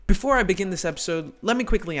Before I begin this episode, let me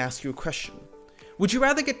quickly ask you a question. Would you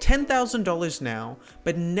rather get $10,000 now,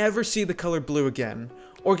 but never see the color blue again,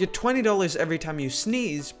 or get $20 every time you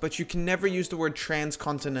sneeze, but you can never use the word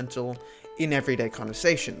transcontinental in everyday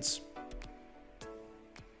conversations?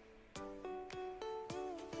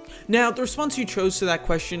 Now, the response you chose to that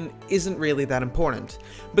question isn't really that important,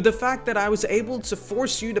 but the fact that I was able to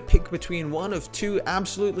force you to pick between one of two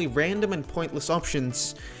absolutely random and pointless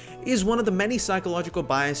options is one of the many psychological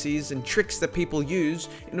biases and tricks that people use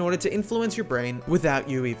in order to influence your brain without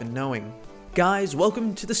you even knowing. Guys,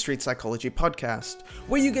 welcome to the Street Psychology Podcast,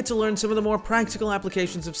 where you get to learn some of the more practical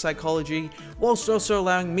applications of psychology, whilst also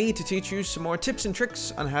allowing me to teach you some more tips and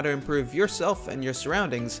tricks on how to improve yourself and your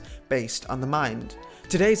surroundings based on the mind.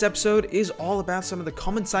 Today's episode is all about some of the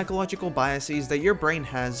common psychological biases that your brain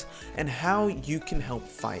has and how you can help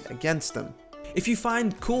fight against them. If you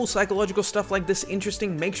find cool psychological stuff like this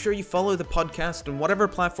interesting, make sure you follow the podcast on whatever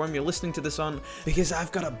platform you're listening to this on, because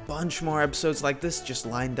I've got a bunch more episodes like this just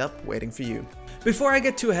lined up waiting for you. Before I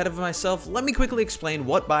get too ahead of myself, let me quickly explain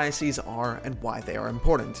what biases are and why they are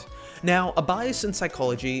important. Now, a bias in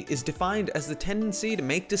psychology is defined as the tendency to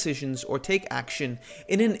make decisions or take action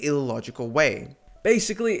in an illogical way.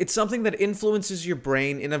 Basically, it's something that influences your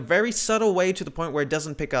brain in a very subtle way to the point where it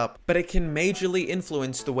doesn't pick up, but it can majorly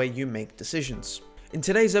influence the way you make decisions. In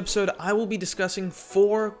today's episode, I will be discussing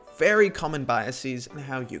 4 very common biases and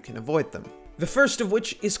how you can avoid them. The first of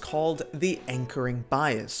which is called the anchoring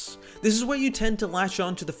bias. This is where you tend to latch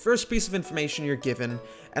on to the first piece of information you're given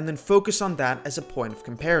and then focus on that as a point of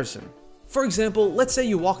comparison. For example, let's say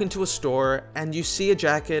you walk into a store and you see a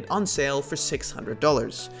jacket on sale for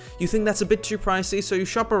 $600. You think that's a bit too pricey, so you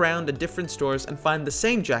shop around at different stores and find the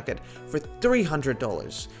same jacket for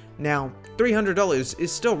 $300. Now, $300 is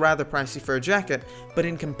still rather pricey for a jacket, but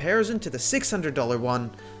in comparison to the $600 one,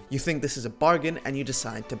 you think this is a bargain and you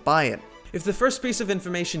decide to buy it. If the first piece of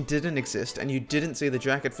information didn't exist and you didn't see the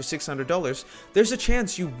jacket for $600, there's a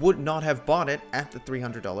chance you would not have bought it at the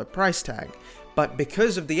 $300 price tag. But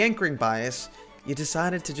because of the anchoring bias, you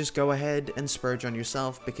decided to just go ahead and splurge on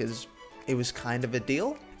yourself because it was kind of a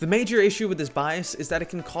deal. The major issue with this bias is that it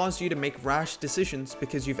can cause you to make rash decisions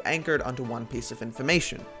because you've anchored onto one piece of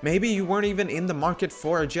information. Maybe you weren't even in the market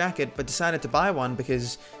for a jacket but decided to buy one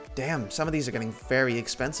because, damn, some of these are getting very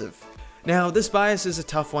expensive. Now, this bias is a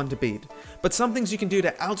tough one to beat, but some things you can do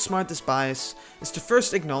to outsmart this bias is to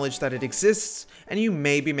first acknowledge that it exists and you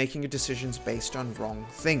may be making your decisions based on wrong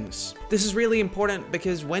things. This is really important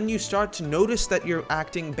because when you start to notice that you're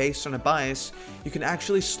acting based on a bias, you can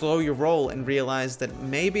actually slow your roll and realize that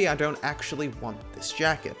maybe I don't actually want this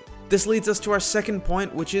jacket. This leads us to our second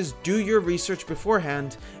point, which is do your research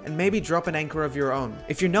beforehand and maybe drop an anchor of your own.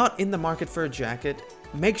 If you're not in the market for a jacket,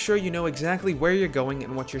 make sure you know exactly where you're going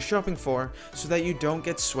and what you're shopping for so that you don't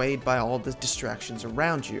get swayed by all the distractions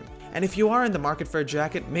around you. And if you are in the market for a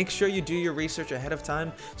jacket, make sure you do your research ahead of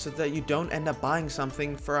time so that you don't end up buying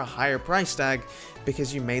something for a higher price tag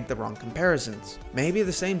because you made the wrong comparisons. Maybe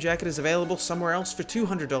the same jacket is available somewhere else for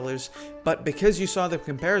 $200, but because you saw the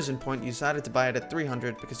comparison point, you decided to buy it at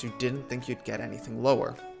 $300 because you didn't think you'd get anything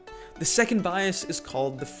lower. The second bias is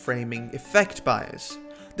called the framing effect bias.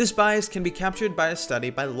 This bias can be captured by a study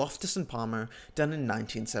by Loftus and Palmer done in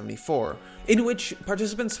 1974, in which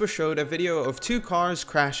participants were showed a video of 2 cars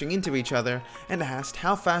crashing into each other and asked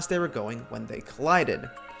how fast they were going when they collided.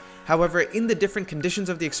 However, in the different conditions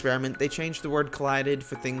of the experiment, they changed the word collided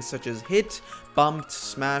for things such as hit, bumped,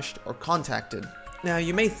 smashed, or contacted. Now,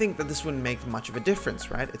 you may think that this wouldn't make much of a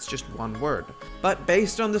difference, right? It's just one word. But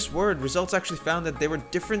based on this word, results actually found that there were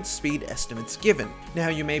different speed estimates given. Now,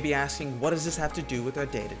 you may be asking, what does this have to do with our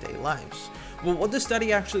day-to-day lives? Well, what the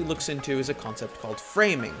study actually looks into is a concept called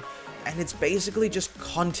framing, and it's basically just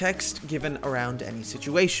context given around any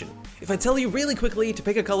situation. If I tell you really quickly to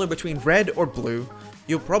pick a color between red or blue,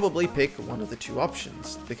 you'll probably pick one of the 2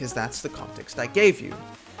 options, because that's the context I gave you.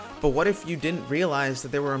 But what if you didn't realize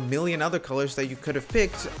that there were a million other colors that you could have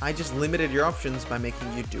picked? I just limited your options by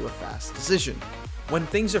making you do a fast decision. When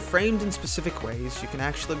things are framed in specific ways, you can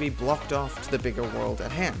actually be blocked off to the bigger world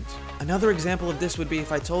at hand. Another example of this would be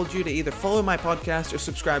if I told you to either follow my podcast or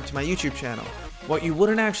subscribe to my YouTube channel. What you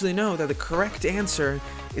wouldn't actually know that the correct answer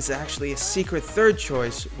is actually a secret third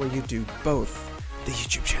choice where you do both. The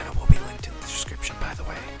YouTube channel will be linked in the description, by the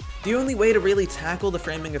way. The only way to really tackle the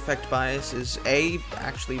framing effect bias is A,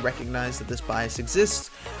 actually recognize that this bias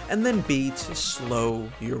exists, and then B, to slow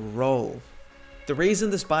your roll. The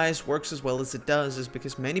reason this bias works as well as it does is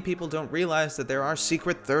because many people don't realize that there are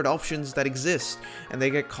secret third options that exist, and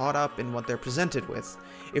they get caught up in what they're presented with.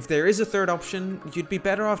 If there is a third option, you'd be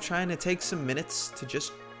better off trying to take some minutes to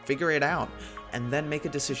just figure it out and then make a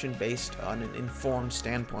decision based on an informed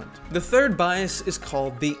standpoint. The third bias is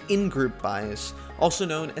called the in-group bias, also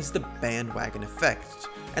known as the bandwagon effect.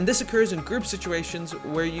 And this occurs in group situations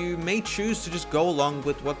where you may choose to just go along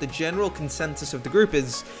with what the general consensus of the group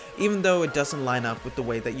is, even though it doesn't line up with the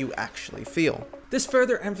way that you actually feel. This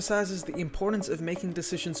further emphasizes the importance of making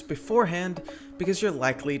decisions beforehand because you're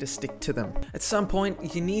likely to stick to them. At some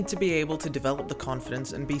point, you need to be able to develop the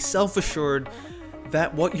confidence and be self-assured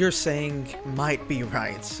that what you're saying might be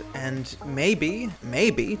right. And maybe,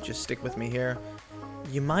 just stick with me here,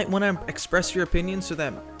 you might want to express your opinion so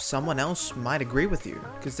that someone else might agree with you,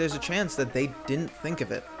 because there's a chance that they didn't think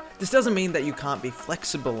of it. This doesn't mean that you can't be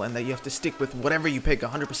flexible and that you have to stick with whatever you pick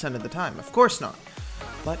 100% of the time. Of course not.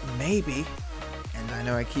 But maybe, and I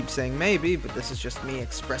know I keep saying maybe, but this is just me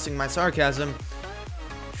expressing my sarcasm,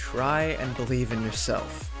 try and believe in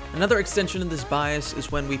yourself. Another extension of this bias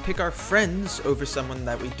is when we pick our friends over someone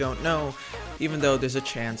that we don't know, even though there's a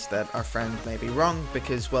chance that our friend may be wrong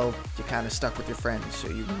because, well, you're kind of stuck with your friends, so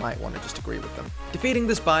you might want to just agree with them. Defeating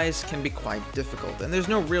this bias can be quite difficult, and there's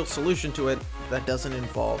no real solution to it that doesn't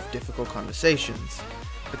involve difficult conversations.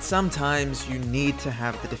 But sometimes you need to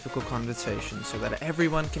have the difficult conversation so that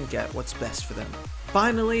everyone can get what's best for them.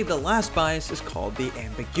 Finally, the last bias is called the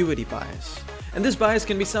ambiguity bias. And this bias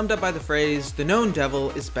can be summed up by the phrase, the known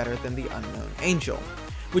devil is better than the unknown angel,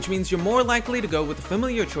 which means you're more likely to go with a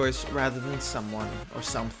familiar choice rather than someone or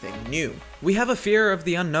something new. We have a fear of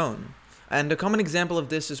the unknown, and a common example of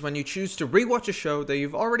this is when you choose to rewatch a show that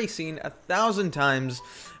you've already seen 1,000 times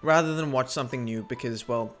rather than watch something new because,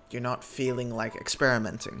 well, you're not feeling like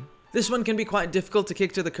experimenting. This one can be quite difficult to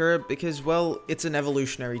kick to the curb because, well, it's an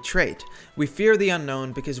evolutionary trait. We fear the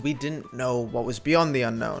unknown because we didn't know what was beyond the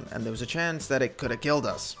unknown, and there was a chance that it could have killed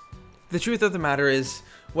us. The truth of the matter is,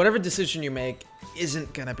 whatever decision you make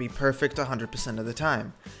isn't gonna be perfect 100% of the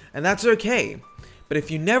time, and that's okay. But if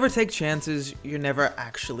you never take chances, you're never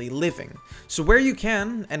actually living. So where you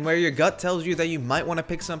can, and where your gut tells you that you might want to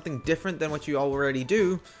pick something different than what you already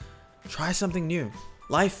do, try something new.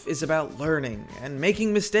 Life is about learning, and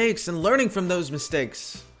making mistakes, and learning from those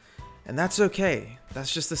mistakes. And that's okay.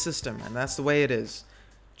 That's just the system, and that's the way it is.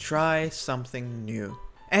 Try something new.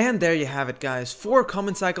 And there you have it, guys. 4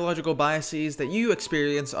 common psychological biases that you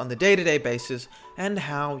experience on the day-to-day basis, and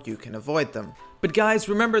how you can avoid them. But guys,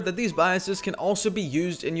 remember that these biases can also be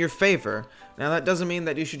used in your favor. Now that doesn't mean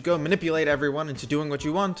that you should go manipulate everyone into doing what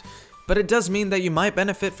you want, but it does mean that you might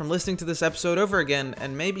benefit from listening to this episode over again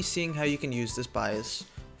and maybe seeing how you can use this bias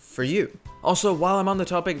for you. Also, while I'm on the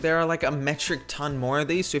topic, there are like a metric ton more of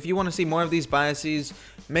these, so if you want to see more of these biases,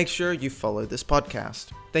 make sure you follow this podcast.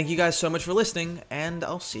 Thank you guys so much for listening, and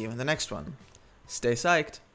I'll see you in the next one. Stay psyched.